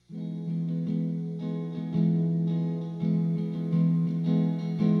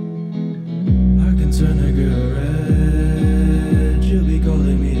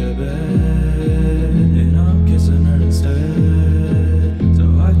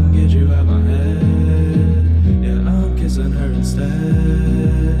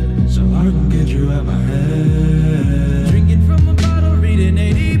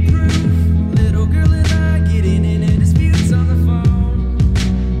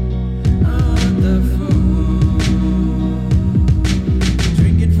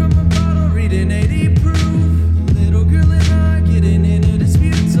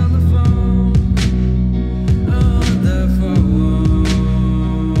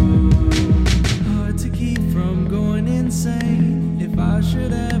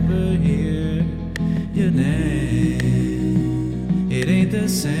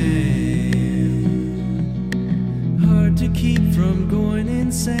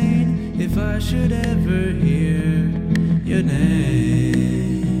insane if I should ever hear your name.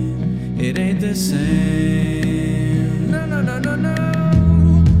 It ain't the same. No, no, no, no, no.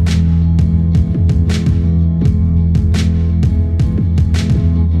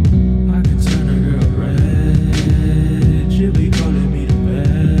 I can turn a girl red. She'll be calling me to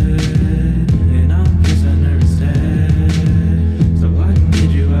bed, and I'm kissing her instead, so I can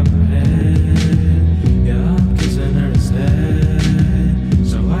get you out my head. Yeah, I'm kissing her instead,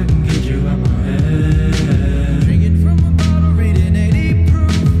 so I can get you out my head. Drinking from a bottle, reading 80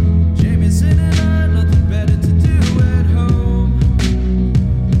 proof. Jameson and I, nothing better to do at home.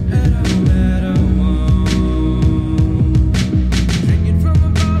 At home, at home. Drinking from a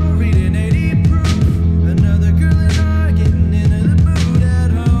bottle, reading 80 proof. Another girl and I getting into the mood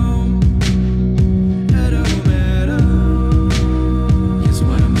at home. At home, at home. Guess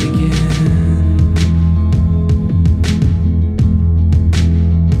what I'm thinking?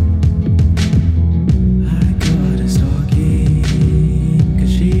 I caught her stalking,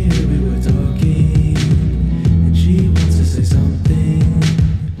 'cause she heard we were talking, and she wants to say something,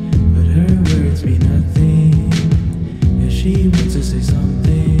 but her words mean nothing. Yeah, she wants to say something,